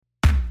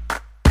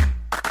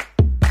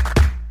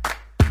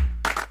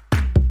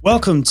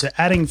Welcome to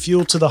Adding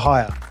Fuel to the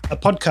Hire, a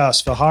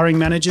podcast for hiring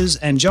managers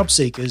and job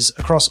seekers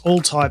across all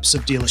types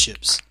of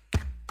dealerships.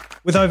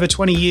 With over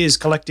 20 years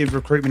collective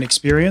recruitment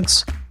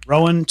experience,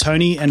 Rowan,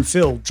 Tony and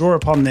Phil draw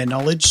upon their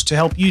knowledge to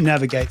help you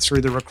navigate through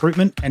the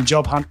recruitment and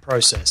job hunt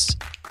process.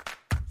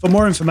 For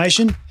more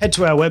information, head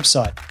to our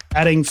website,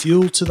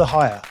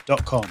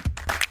 addingfueltothehire.com.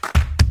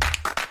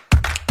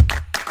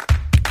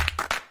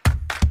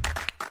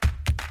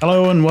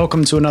 Hello and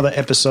welcome to another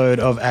episode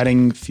of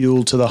Adding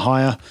Fuel to the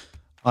Hire.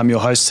 I'm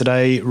your host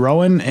today,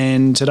 Rowan,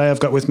 and today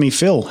I've got with me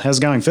Phil. How's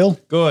it going, Phil?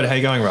 Good. How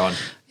you going, Rowan?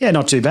 Yeah,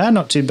 not too bad,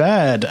 not too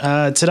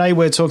bad. Today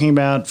we're talking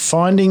about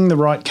finding the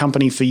right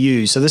company for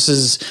you. So this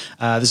is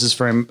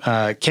for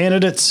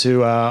candidates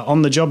who are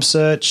on the job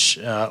search,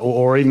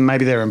 or even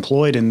maybe they're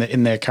employed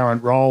in their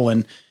current role,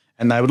 and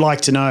they would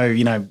like to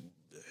know,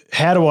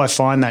 how do I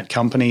find that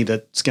company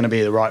that's going to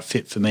be the right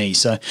fit for me?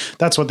 So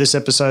that's what this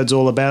episode's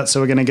all about.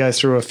 So we're going to go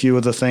through a few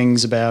of the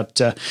things about,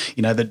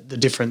 the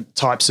different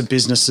types of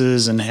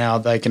businesses and how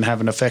they can have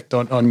an effect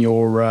on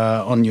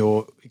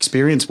your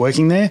experience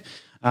working there,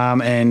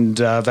 and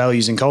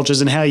values and cultures,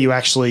 and how you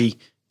actually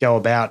go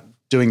about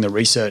doing the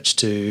research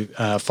to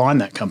find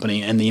that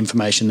company and the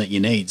information that you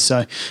need.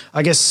 So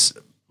I guess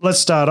let's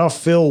start off,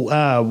 Phil.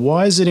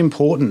 Why is it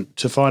important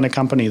to find a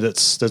company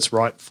that's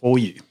right for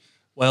you?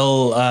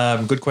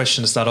 Well, good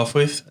question to start off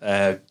with.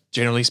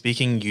 Generally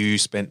speaking, you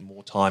spend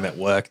more time at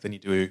work than you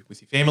do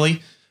with your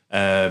family.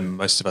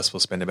 Most of us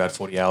will spend about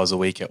 40 hours a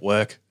week at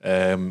work,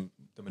 the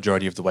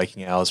majority of the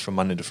waking hours from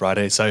Monday to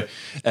Friday. So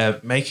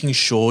making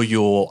sure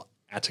you're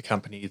at a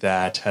company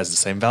that has the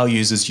same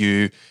values as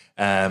you,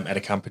 at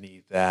a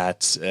company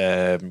that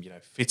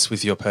fits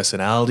with your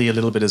personality a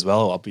little bit as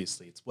well.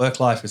 Obviously, it's work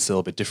life. It's a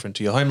little bit different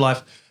to your home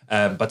life,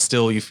 but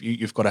still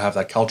you've got to have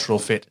that cultural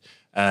fit.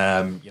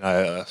 A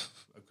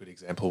good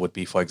example would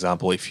be, for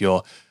example, if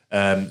you're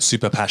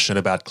super passionate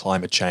about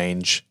climate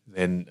change,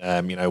 then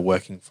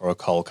working for a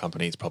coal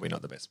company is probably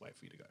not the best way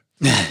for you to go.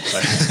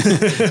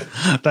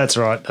 That's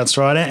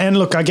right. And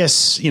look, I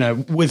guess,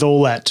 with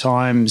all that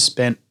time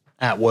spent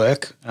at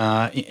work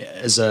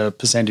as a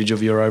percentage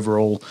of your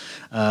overall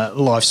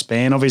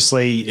lifespan,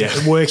 obviously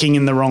working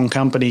in the wrong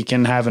company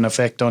can have an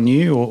effect on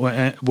you,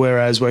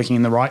 whereas working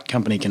in the right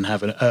company can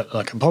have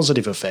a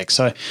positive effect.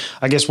 So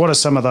I guess what are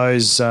some of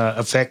those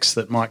effects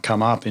that might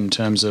come up in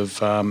terms of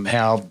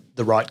how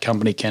the right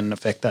company can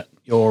affect that,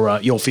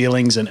 your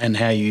feelings and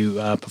how you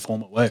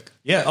perform at work?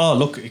 Yeah. Oh,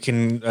 look, it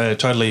can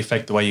totally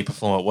affect the way you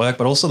perform at work,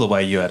 but also the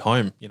way you're at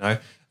home,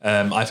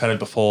 I've had it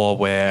before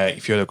where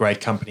if you're at a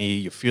great company,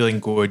 you're feeling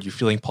good, you're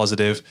feeling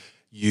positive,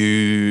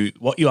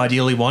 what you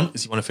ideally want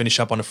is you want to finish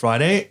up on a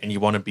Friday and you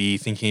want to be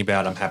thinking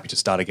about, I'm happy to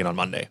start again on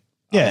Monday.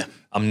 Yeah.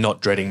 I'm not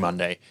dreading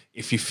Monday.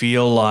 If you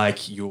feel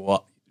like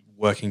you're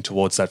working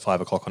towards that 5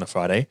 o'clock on a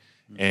Friday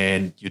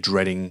and you're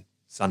dreading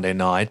Sunday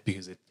night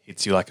because it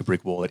hits you like a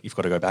brick wall that you've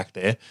got to go back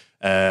there,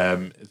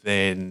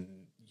 then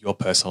your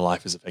personal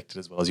life is affected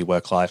as well as your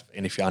work life.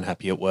 And if you're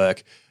unhappy at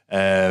work, you're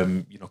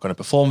not going to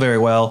perform very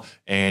well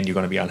and you're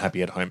going to be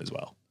unhappy at home as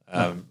well.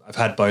 I've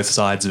had both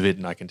sides of it,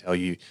 and I can tell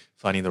you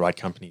finding the right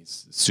company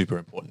is super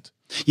important.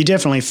 You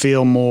definitely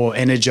feel more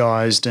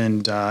energized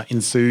and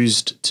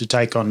enthused to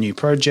take on new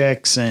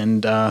projects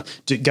and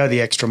to go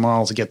the extra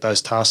mile to get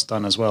those tasks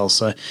done as well.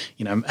 So,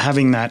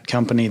 having that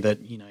company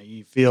that,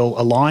 you feel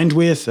aligned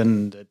with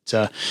and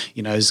that,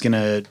 is going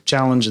to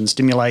challenge and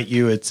stimulate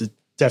you, it's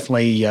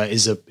definitely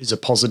is a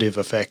positive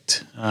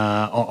effect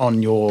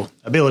on your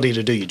ability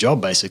to do your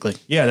job, basically.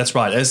 Yeah, that's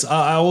right.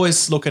 I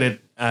always look at it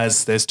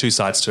as there's two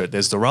sides to it.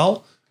 There's the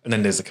role, and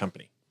then there's the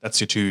company. That's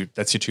your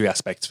two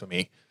aspects for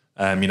me.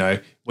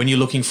 When you're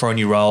looking for a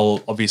new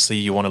role, obviously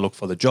you want to look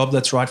for the job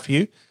that's right for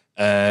you.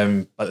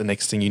 But the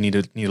next thing you need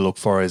to look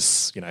for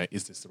is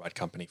is this the right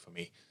company for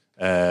me?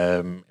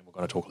 And we're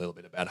going to talk a little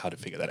bit about how to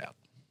figure that out.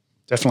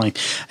 Definitely.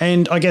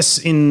 And I guess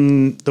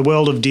in the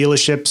world of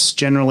dealerships,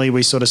 generally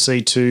we sort of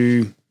see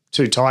two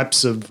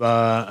types of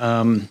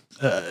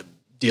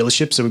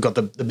dealerships. So we've got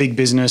the big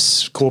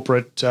business,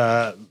 corporate,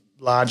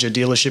 larger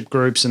dealership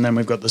groups, and then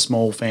we've got the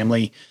small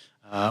family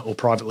or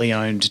privately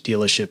owned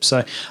dealerships.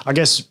 So I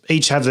guess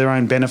each have their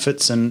own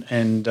benefits and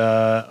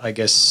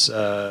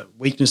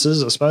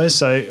weaknesses, I suppose.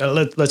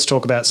 So let's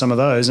talk about some of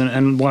those.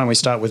 And why don't we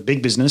start with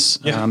big business?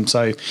 Yeah.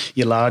 So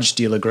your large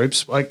dealer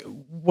groups, like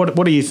what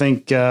do you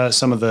think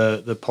some of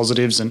the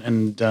positives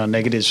and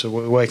negatives for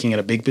working at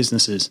a big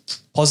business is?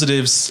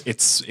 Positives,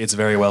 it's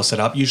very well set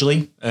up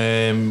usually.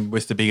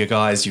 With the bigger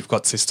guys, you've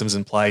got systems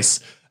in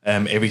place.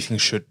 Everything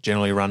should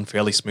generally run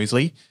fairly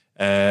smoothly.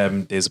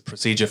 There's a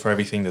procedure for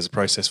everything. There's a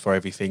process for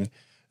everything.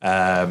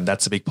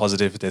 That's a big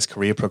positive. There's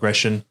career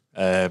progression.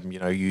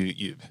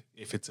 You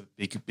if it's a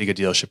bigger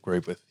dealership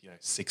group with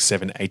 6,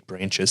 7, 8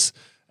 branches,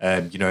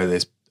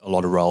 there's a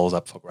lot of roles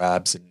up for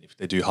grabs, and if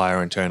they do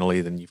hire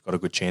internally, then you've got a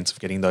good chance of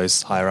getting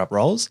those higher up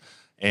roles,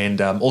 and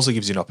also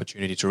gives you an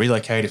opportunity to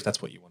relocate if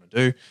that's what you want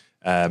to do.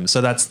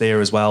 So that's there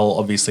as well.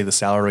 Obviously, the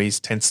salaries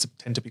tend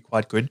to be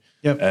quite good.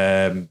 Yep.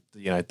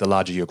 The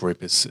larger your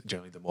group is,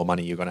 generally the more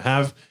money you're going to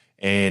have,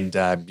 and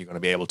you're going to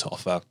be able to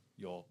offer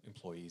your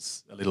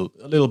employees a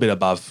little bit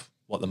above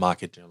what the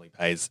market generally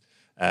pays.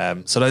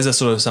 So those are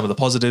sort of some of the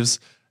positives.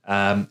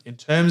 In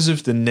terms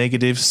of the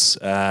negatives,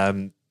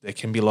 there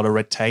can be a lot of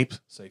red tape.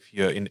 So if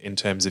you're in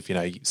terms of,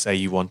 say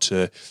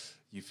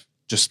you've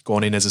just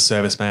gone in as a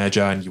service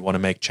manager and you want to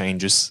make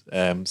changes,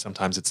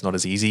 sometimes it's not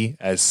as easy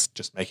as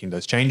just making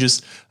those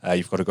changes.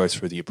 You've got to go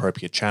through the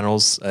appropriate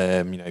channels.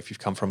 If you've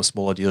come from a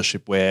smaller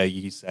dealership where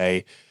you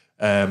say,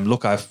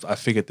 look, I've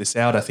figured this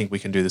out. I think we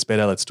can do this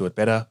better. Let's do it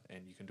better.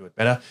 And you can do it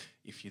better.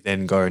 If you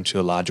then go into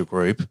a larger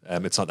group,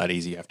 it's not that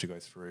easy. You have to go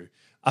through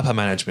upper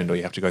management, or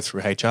you have to go through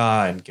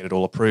HR and get it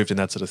all approved and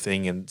that sort of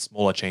thing. And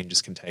smaller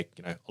changes can take,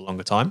 a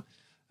longer time.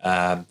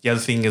 The other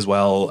thing as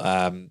well,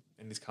 and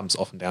this comes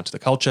often down to the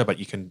culture, but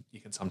you can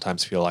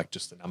sometimes feel like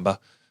just a number.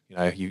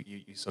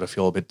 You sort of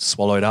feel a bit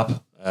swallowed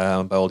up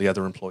by all the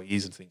other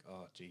employees and think,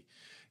 oh, gee,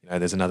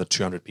 there's another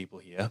 200 people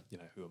here.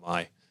 Who am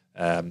I?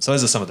 So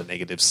those are some of the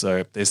negatives.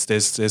 So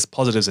there's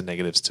positives and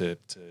negatives to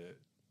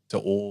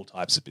all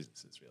types of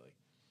businesses, really.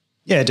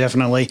 Yeah,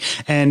 definitely.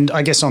 And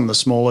I guess on the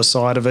smaller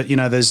side of it,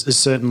 there's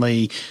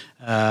certainly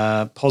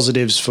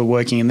positives for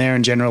working in there,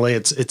 and generally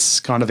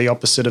it's kind of the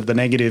opposite of the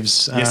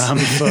negatives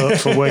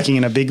for working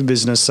in a big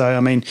business. So,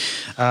 I mean,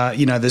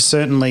 there's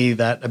certainly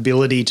that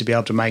ability to be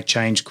able to make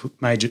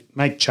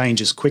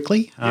changes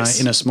quickly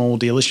in a small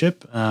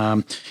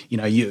dealership.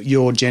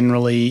 You're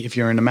generally, if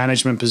you're in a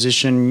management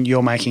position,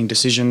 you're making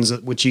decisions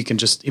which you can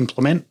just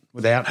implement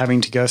without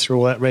having to go through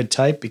all that red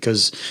tape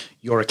because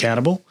you're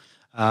accountable.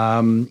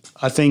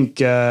 I think,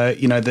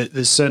 that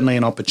there's certainly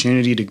an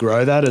opportunity to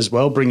grow that as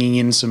well, bringing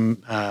in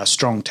some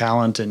strong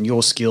talent and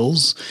your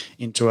skills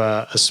into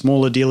a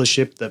smaller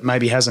dealership that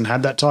maybe hasn't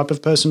had that type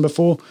of person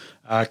before,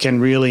 can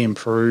really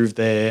improve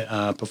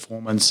their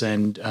performance.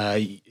 And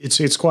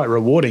it's quite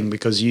rewarding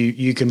because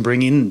you can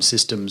bring in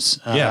systems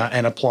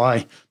and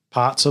apply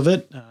parts of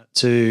it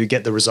to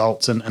get the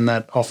results. And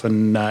that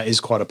often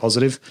is quite a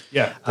positive.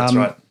 Yeah, that's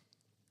right.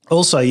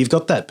 Also, you've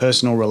got that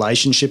personal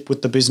relationship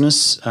with the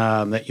business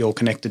that you're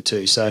connected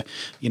to. So,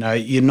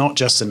 you're not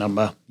just a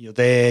number. You're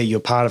there.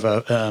 You're part of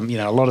a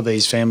lot of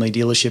these family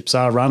dealerships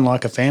are run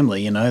like a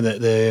family.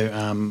 That they're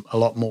a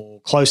lot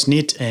more close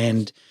knit,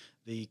 and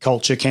the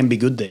culture can be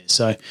good there.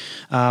 So,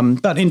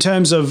 but in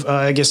terms of,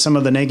 I guess, some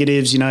of the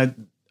negatives,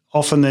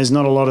 often there's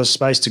not a lot of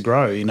space to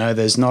grow.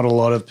 There's not a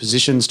lot of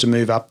positions to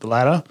move up the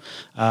ladder.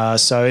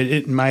 So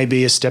it may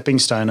be a stepping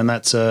stone, and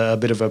that's a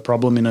bit of a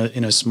problem in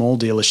a small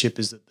dealership,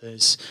 is that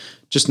there's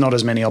just not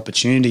as many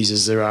opportunities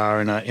as there are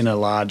in a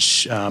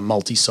large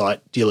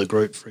multi-site dealer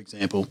group, for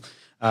example.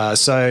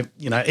 So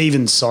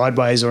even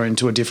sideways or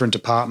into a different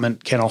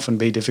department can often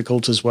be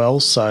difficult as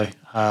well. So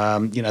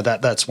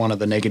that's one of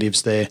the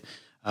negatives there.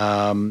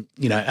 At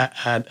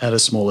a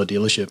smaller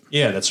dealership.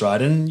 Yeah, that's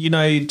right. And,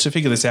 to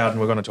figure this out,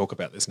 and we're going to talk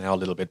about this now a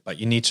little bit, but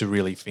you need to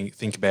really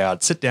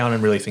sit down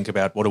and really think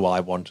about, what do I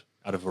want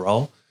out of a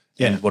role?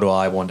 Yeah. And what do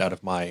I want out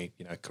of my,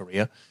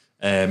 career?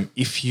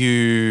 If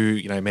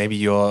you, maybe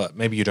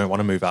you don't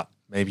want to move up.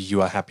 Maybe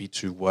you are happy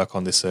to work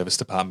on this service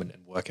department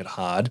and work it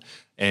hard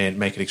and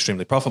make it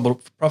extremely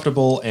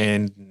profitable,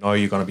 and know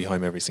you're going to be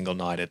home every single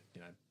night at,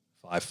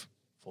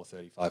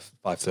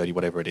 5:30,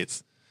 whatever it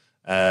is.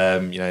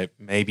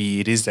 Maybe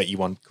it is that you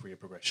want career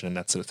progression and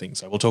that sort of thing.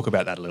 So we'll talk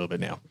about that a little bit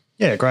now.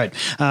 Yeah, great.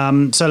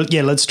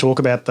 Let's talk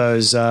about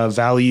those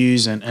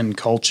values and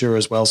culture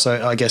as well.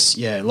 So I guess,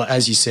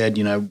 as you said,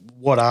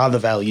 what are the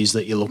values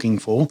that you're looking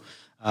for?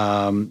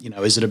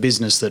 Is it a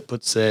business that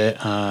puts their,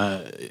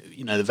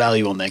 the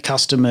value on their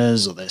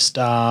customers or their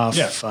staff?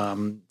 Yeah.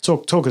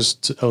 Talk us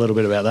a little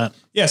bit about that.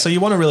 Yeah, so you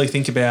want to really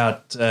think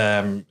about,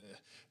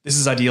 this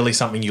is ideally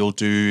something you'll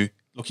do.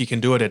 Look, you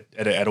can do it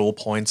at all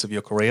points of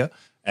your career.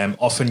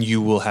 Often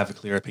you will have a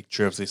clearer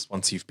picture of this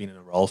once you've been in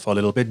a role for a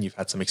little bit and you've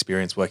had some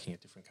experience working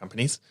at different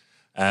companies.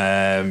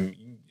 And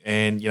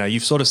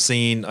you've sort of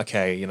seen,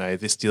 okay,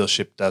 this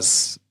dealership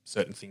does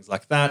certain things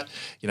like that.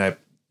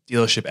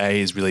 Dealership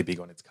A is really big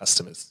on its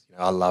customers.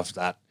 I love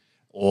that.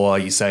 Or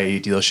you say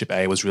dealership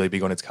A was really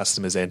big on its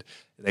customers and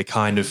they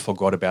kind of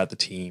forgot about the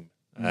team.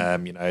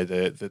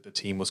 The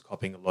team was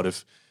copying a lot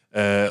of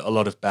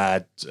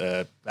bad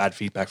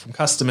feedback from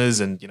customers,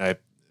 and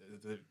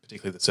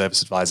particularly the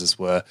service advisors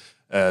were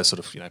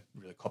really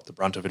copped the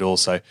brunt of it all.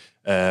 So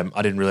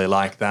I didn't really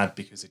like that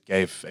because it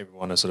gave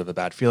everyone a sort of a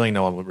bad feeling.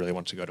 No one would really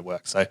want to go to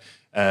work. So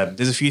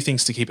there's a few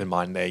things to keep in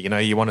mind there.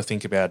 You want to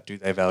think about, do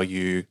they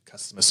value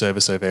customer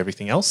service over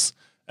everything else?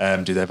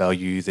 Do they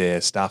value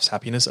their staff's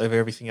happiness over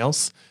everything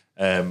else?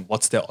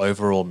 What's their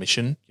overall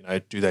mission?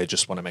 Do they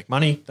just want to make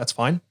money? That's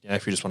fine.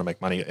 If you just want to make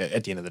money,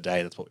 at the end of the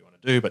day, that's what we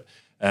want to do. But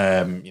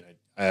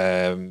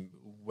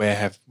where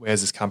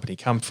has this company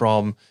come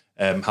from?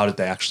 How did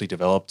they actually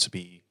develop to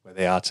be where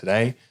they are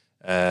today?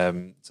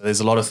 So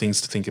there's a lot of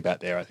things to think about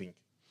there, I think.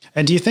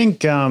 And do you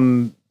think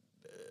a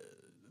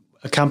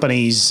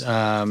company's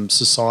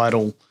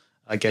societal,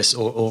 I guess,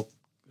 or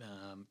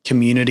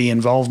community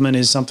involvement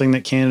is something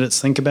that candidates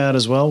think about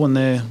as well when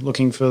they're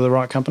looking for the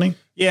right company?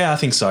 Yeah, I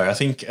think so. I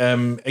think,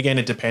 again,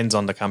 it depends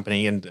on the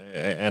company and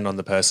on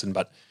the person.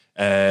 But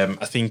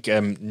I think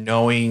for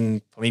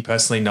me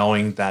personally,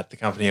 knowing that the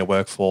company I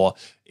work for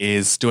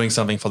is doing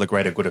something for the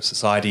greater good of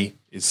society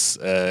is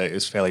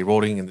fairly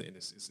rewarding and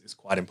is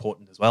quite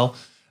important as well.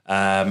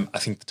 I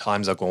think the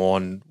times are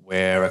gone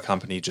where a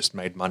company just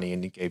made money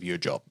and it gave you a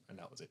job and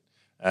that was it.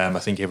 I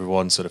think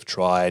everyone sort of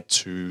tried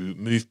to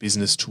move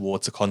business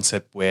towards a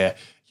concept where,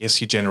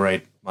 yes, you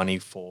generate money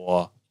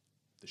for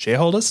the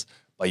shareholders,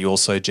 but you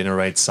also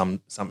generate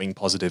something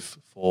positive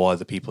for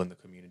the people in the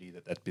community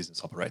that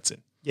business operates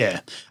in.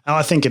 Yeah, and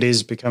I think it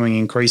is becoming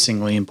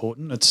increasingly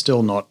important. It's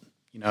still not,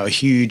 a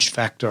huge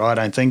factor, I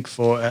don't think,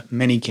 for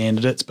many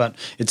candidates, but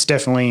it's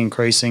definitely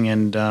increasing.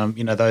 And,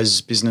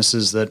 those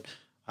businesses that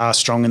are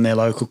strong in their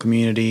local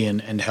community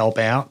and help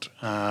out,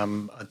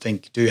 I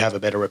think do have a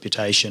better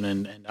reputation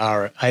and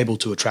are able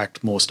to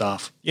attract more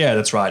staff. Yeah,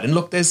 that's right. And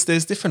look, there's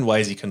different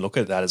ways you can look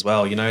at that as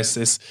well.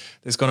 There's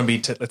going to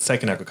be, let's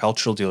take an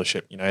agricultural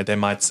dealership. They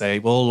might say,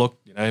 well, look,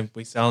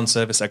 we sell and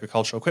service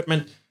agricultural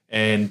equipment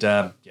and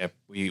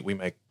we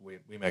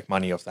make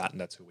money off that and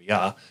that's who we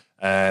are.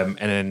 And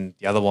then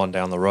the other one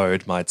down the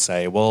road might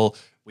say, well,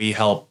 we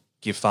help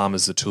give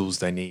farmers the tools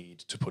they need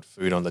to put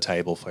food on the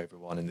table for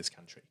everyone in this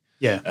country.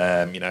 Yeah.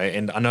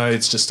 And I know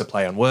it's just a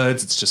play on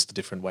words. It's just a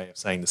different way of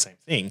saying the same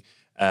thing.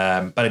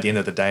 But at the end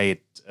of the day,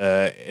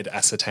 it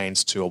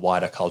ascertains to a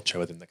wider culture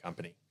within the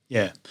company.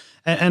 Yeah.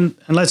 And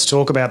let's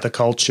talk about the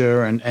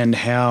culture and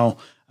how,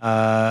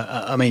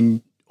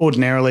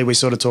 ordinarily we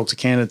sort of talk to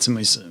candidates and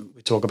we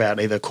talk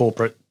about either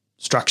corporate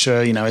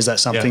structure, is that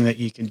something that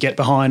you can get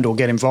behind or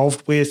get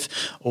involved with,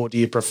 or do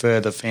you prefer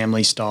the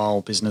family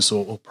style business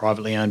or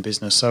privately owned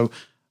business? So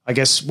I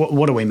guess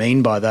what do we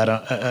mean by that?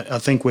 I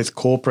think with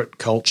corporate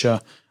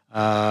culture,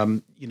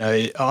 I've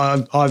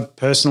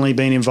personally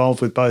been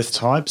involved with both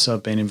types.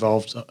 I've been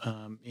involved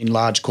in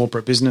large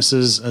corporate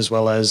businesses as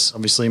well as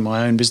obviously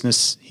my own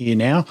business here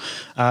now.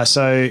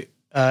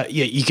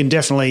 You can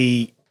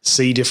definitely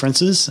see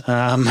differences.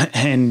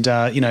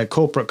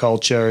 Corporate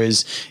culture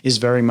is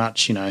very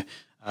much,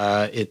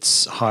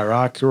 it's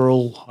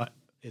hierarchical.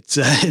 It's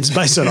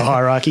based on a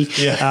hierarchy.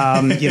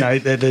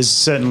 There's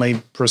certainly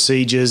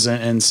procedures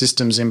and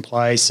systems in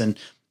place, and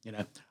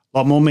a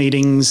lot more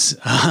meetings,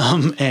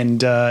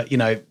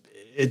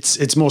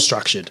 it's more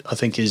structured, I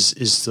think,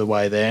 is the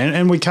way there.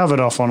 And we covered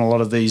off on a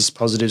lot of these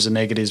positives and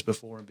negatives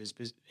before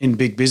in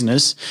big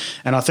business,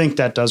 and I think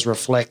that does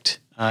reflect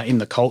in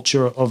the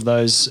culture of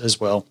those as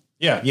well.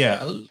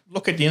 Yeah.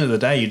 Look, at the end of the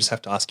day, you just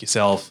have to ask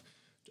yourself,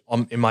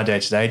 in my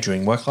day-to-day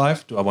during work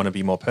life, do I want to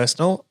be more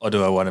personal or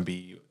do I want to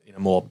be in a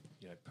more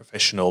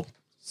professional,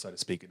 so to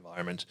speak,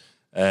 environment?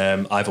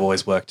 I've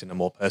always worked in a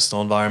more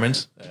personal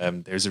environment.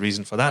 There's a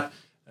reason for that.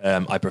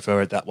 I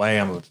prefer it that way.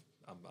 I'm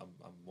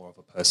more of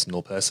a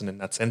personal person in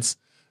that sense.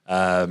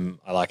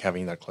 I like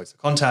having that closer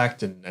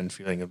contact and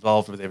feeling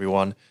involved with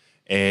everyone.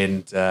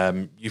 And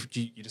you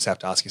just have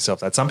to ask yourself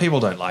that. Some people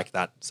don't like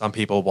that. Some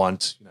people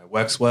want,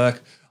 work's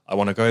work. I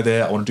want to go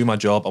there. I want to do my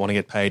job. I want to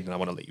get paid, and I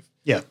want to leave.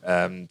 Yeah.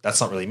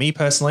 That's not really me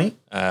personally.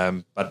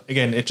 But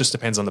again, it just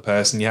depends on the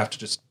person. You have to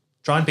just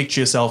try and picture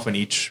yourself in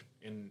each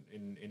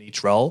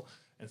role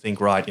and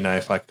think, right,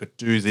 if I could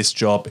do this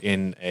job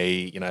in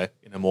a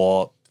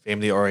more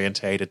family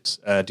orientated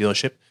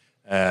dealership,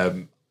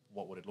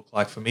 what would it look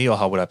like for me, or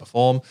how would I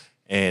perform?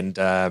 And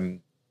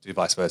do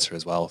vice versa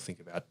as well. Think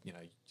about,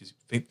 just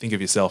think of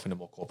yourself in a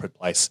more corporate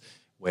place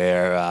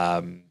where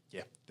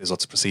there's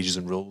lots of procedures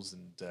and rules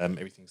and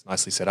everything's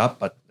nicely set up,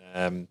 but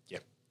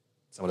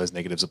some of those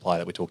negatives apply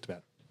that we talked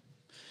about.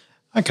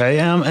 Okay,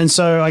 and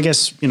so I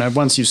guess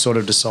once you've sort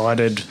of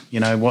decided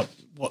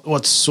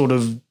what sort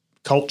of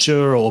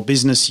culture or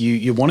business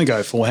you want to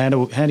go for, how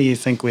do you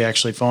think we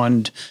actually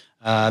find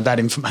that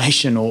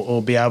information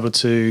or be able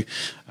to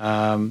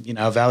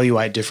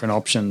evaluate different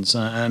options?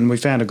 And we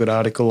found a good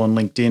article on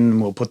LinkedIn.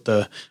 We'll put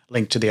the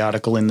link to the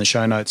article in the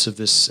show notes of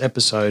this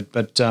episode,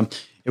 but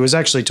it was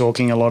actually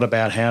talking a lot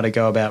about how to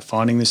go about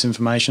finding this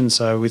information.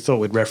 So we thought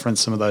we'd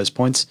reference some of those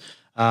points.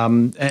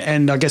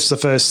 And I guess the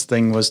first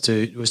thing was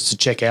to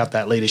check out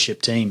that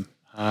leadership team.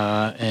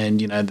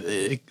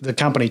 The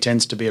company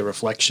tends to be a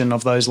reflection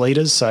of those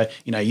leaders. So,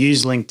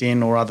 use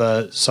LinkedIn or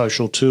other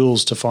social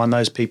tools to find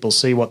those people,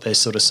 see what they're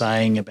sort of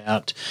saying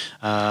about,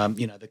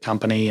 the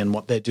company and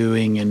what they're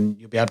doing. And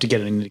you'll be able to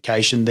get an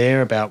indication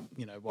there about,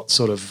 what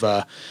sort of,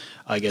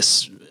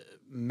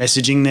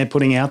 messaging they're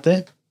putting out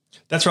there.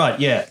 That's right.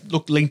 Yeah.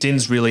 Look,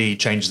 LinkedIn's really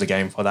changed the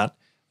game for that.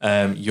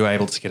 You're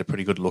able to get a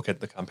pretty good look at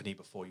the company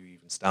before you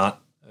even start,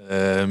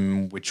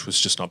 which was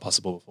just not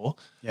possible before.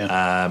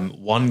 Yeah.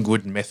 One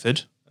good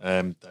method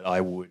that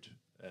I would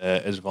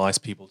advise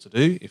people to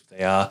do if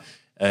they are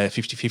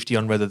 50-50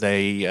 on whether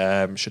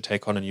they should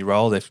take on a new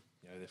role, they've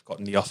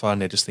gotten the offer and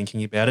they're just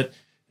thinking about it,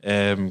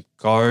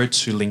 go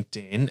to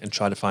LinkedIn and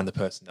try to find the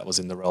person that was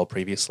in the role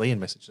previously and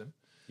message them.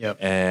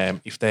 Yeah.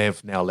 If they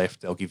have now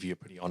left, they'll give you a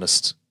pretty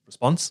honest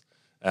response.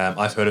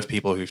 I've heard of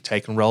people who've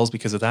taken roles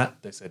because of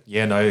that. They said,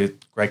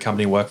 great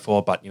company to work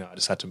for, but, I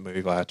just had to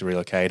move, I had to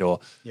relocate,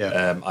 or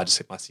I just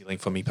hit my ceiling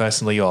for me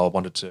personally, or I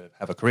wanted to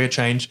have a career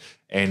change.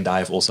 And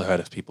I've also heard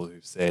of people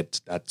who've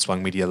said that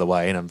swung me the other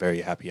way, and I'm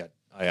very happy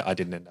I I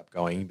didn't end up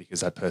going because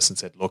that person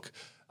said, look,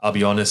 I'll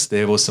be honest,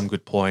 there was some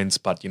good points,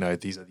 but,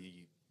 these are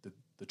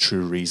the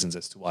true reasons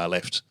as to why I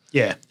left.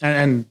 Yeah,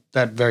 and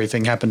that very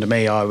thing happened to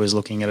me. I was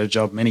looking at a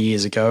job many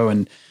years ago,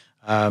 and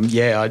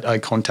I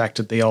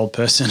contacted the old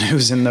person who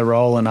was in the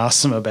role and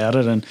asked them about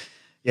it. And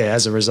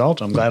as a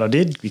result, I'm glad I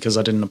did because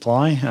I didn't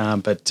apply.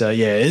 But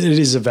it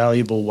is a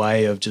valuable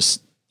way of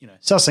just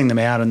sussing them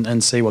out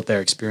and see what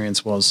their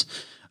experience was.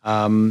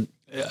 You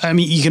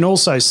can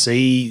also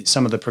see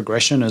some of the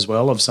progression as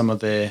well of some of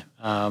their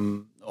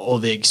or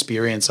the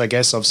experience, I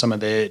guess, of some of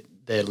their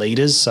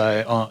leaders.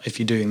 So if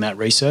you're doing that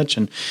research,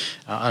 and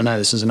I know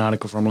this is an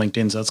article from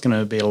LinkedIn, so it's going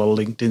to be a lot of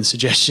LinkedIn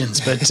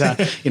suggestions, but,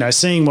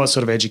 seeing what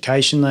sort of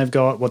education they've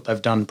got, what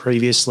they've done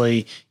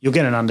previously, you'll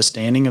get an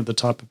understanding of the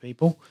type of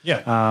people.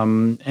 Yeah.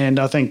 And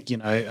I think,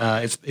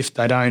 if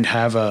they don't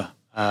have a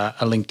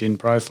LinkedIn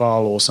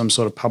profile or some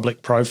sort of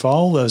public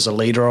profile as a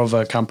leader of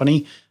a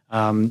company,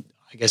 I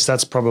guess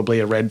that's probably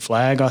a red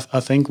flag,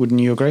 I think.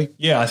 Wouldn't you agree?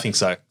 Yeah, I think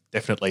so.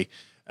 Definitely.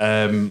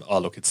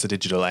 Look, it's the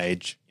digital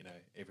age.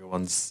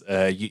 Everyone's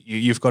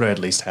you've got to at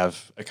least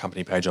have a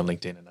company page on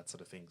LinkedIn and that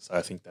sort of thing. So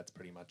I think that's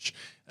pretty much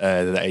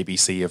the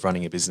ABC of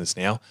running a business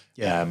now.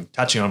 Yeah.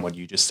 Touching on what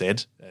you just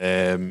said,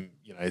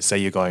 say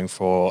you're going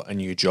for a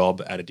new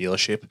job at a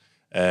dealership.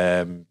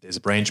 There's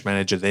a branch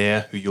manager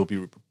there who you'll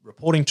be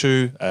reporting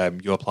to.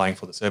 You're applying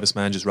for the service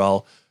manager's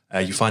role.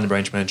 You find the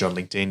branch manager on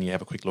LinkedIn. You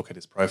have a quick look at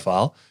his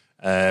profile.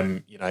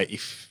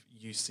 If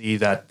you see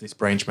that this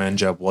branch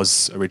manager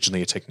was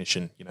originally a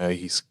technician,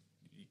 he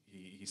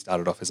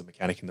started off as a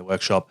mechanic in the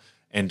workshop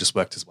and just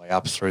worked his way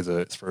up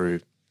through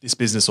this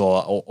business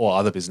or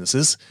other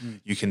businesses.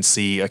 You can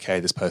see, okay,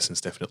 this person's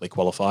definitely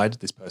qualified.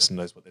 This person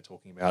knows what they're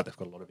talking about. They've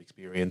got a lot of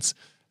experience.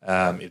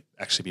 It'd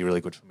actually be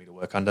really good for me to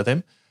work under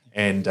them.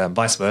 And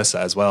vice versa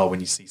as well. When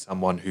you see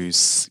someone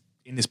who's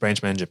in this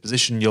branch manager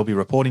position, you'll be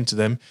reporting to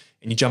them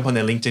and you jump on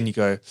their LinkedIn, you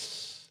go,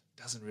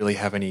 doesn't really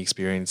have any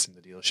experience in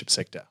the dealership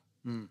sector.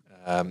 And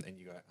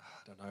you go,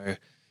 I don't know,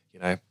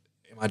 am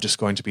I just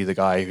going to be the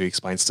guy who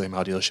explains to him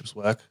how dealerships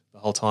work the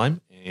whole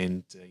time?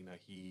 And,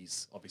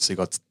 he's obviously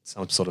got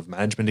some sort of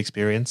management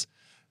experience,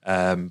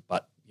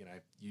 but,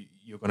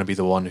 you're going to be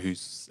the one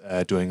who's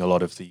doing a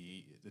lot of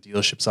the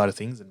dealership side of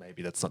things, and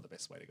maybe that's not the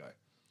best way to go.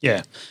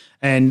 Yeah.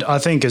 And I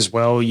think as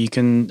well, you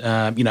can,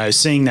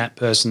 seeing that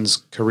person's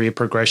career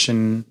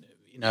progression,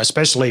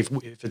 especially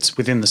if it's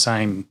within the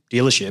same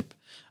dealership,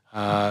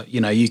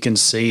 you can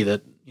see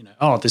that,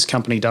 this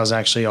company does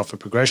actually offer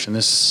progression.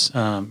 This,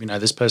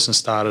 this person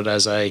started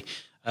as a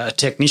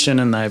technician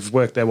and they've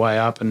worked their way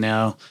up and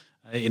now,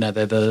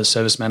 they're the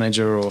service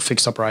manager or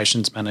fixed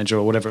operations manager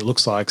or whatever it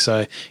looks like.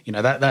 So,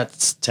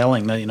 that's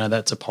telling that,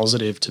 that's a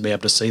positive to be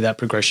able to see that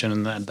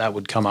progression, and that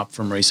would come up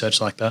from research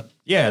like that.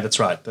 Yeah, that's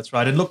right.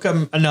 And look,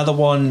 another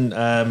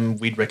one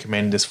we'd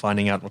recommend is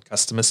finding out what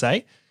customers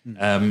say.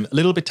 A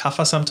little bit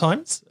tougher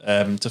sometimes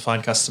to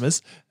find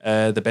customers.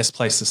 The best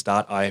place to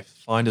start, I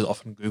find, is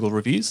often Google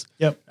reviews.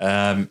 Yep.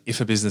 If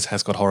a business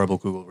has got horrible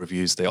Google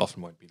reviews, they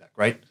often won't be that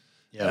great.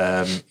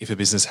 Yep. If a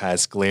business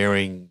has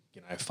glaring,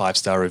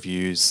 5-star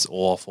reviews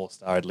or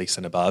 4-star at least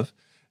and above,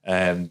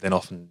 then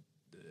often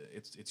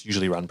it's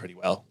usually run pretty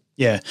well.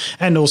 Yeah,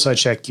 and also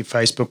check your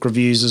Facebook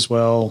reviews as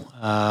well,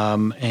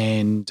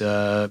 and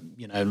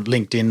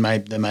LinkedIn.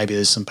 Maybe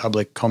there's some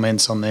public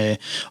comments on their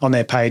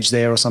page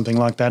there or something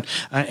like that.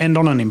 And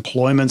on an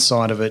employment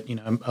side of it,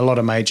 a lot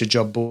of major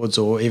job boards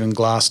or even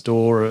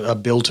Glassdoor are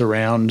built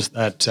around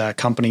that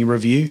company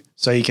review,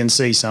 so you can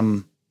see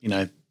some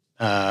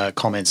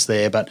comments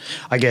there. But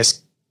I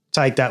guess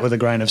take that with a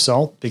grain of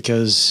salt,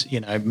 because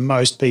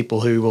most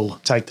people who will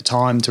take the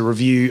time to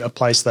review a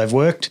place they've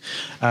worked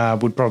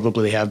would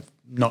probably have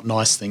not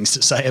nice things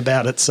to say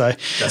about it. So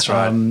that's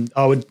right.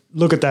 I would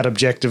look at that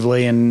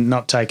objectively and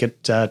not take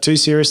it too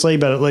seriously,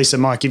 but at least it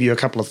might give you a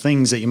couple of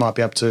things that you might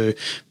be able to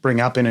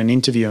bring up in an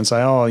interview and say,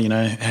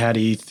 how do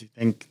you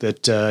think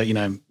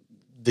that,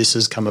 this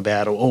has come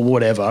about or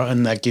whatever.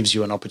 And that gives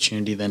you an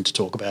opportunity then to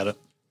talk about it.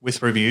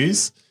 With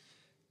reviews,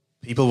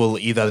 people will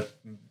either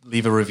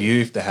leave a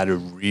review if they had a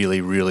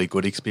really, really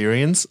good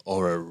experience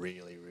or a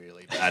really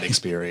bad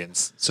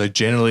experience. So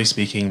generally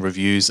speaking,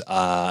 reviews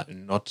are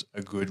not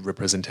a good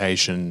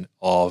representation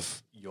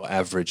of your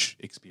average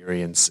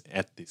experience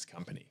at this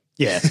company.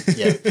 Yeah.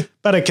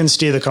 But it can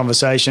steer the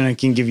conversation and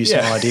can give you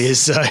some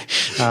ideas. So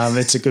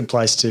it's a good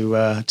place to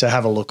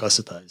have a look, I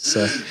suppose.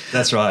 So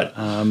that's right.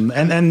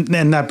 And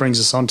that brings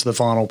us on to the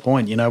final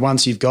point.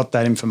 Once you've got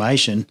that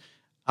information,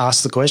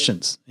 ask the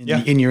questions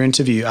in your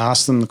interview.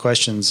 Ask them the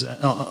questions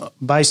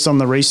based on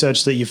the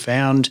research that you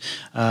found.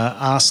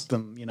 Ask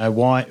them,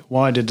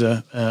 why did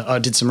I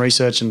did some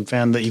research and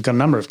found that you've got a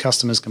number of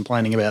customers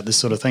complaining about this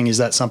sort of thing. Is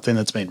that something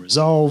that's been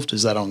resolved?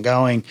 Is that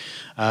ongoing?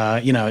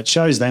 It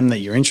shows them that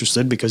you're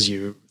interested because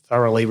you're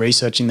thoroughly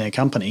researching their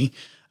company.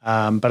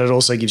 But it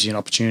also gives you an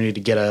opportunity to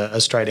get a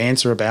straight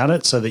answer about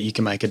it so that you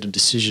can make a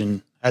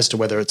decision as to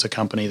whether it's a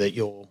company that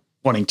you're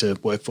wanting to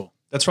work for.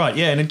 That's right,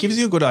 yeah, and it gives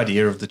you a good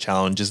idea of the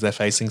challenges they're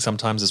facing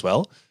sometimes as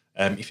well.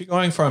 If you're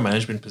going for a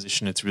management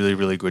position, it's really,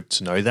 really good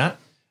to know that.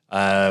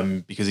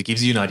 because it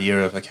gives you an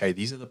idea of, okay,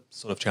 these are the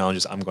sort of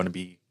challenges I'm going to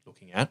be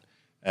looking at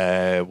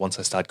once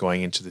I start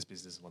going into this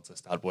business, once I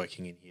start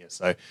working in here.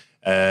 So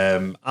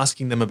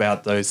asking them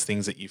about those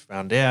things that you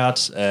found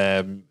out,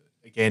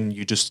 again,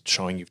 you're just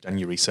showing you've done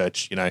your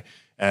research.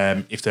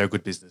 If they're a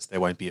good business, they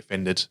won't be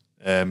offended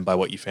by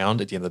what you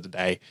found. At the end of the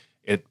day,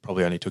 it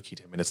probably only took you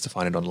 10 minutes to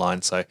find it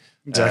online. So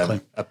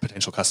exactly, a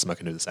potential customer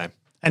can do the same.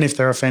 And if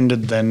they're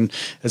offended, then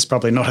it's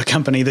probably not a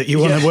company that you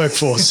want to work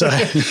for. So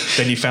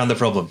then you found the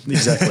problem.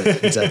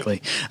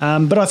 Exactly.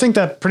 But I think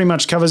that pretty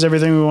much covers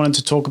everything we wanted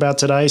to talk about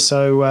today.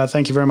 So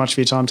thank you very much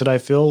for your time today,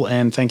 Phil,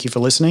 and thank you for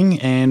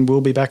listening. And we'll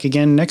be back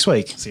again next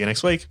week. See you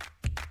next week.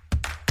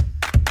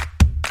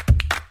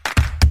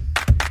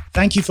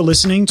 Thank you for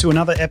listening to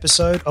another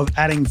episode of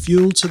Adding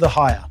Fuel to the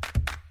Hire.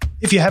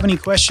 If you have any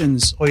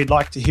questions or you'd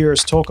like to hear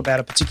us talk about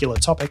a particular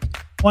topic,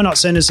 why not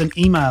send us an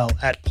email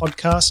at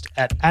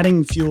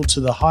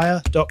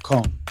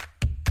podcast@addingfueltothehire.com.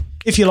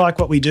 If you like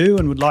what we do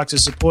and would like to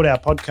support our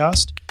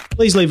podcast,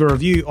 please leave a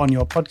review on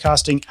your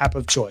podcasting app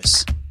of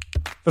choice.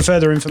 For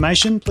further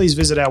information, please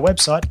visit our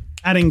website,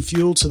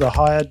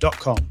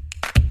 addingfueltothehire.com.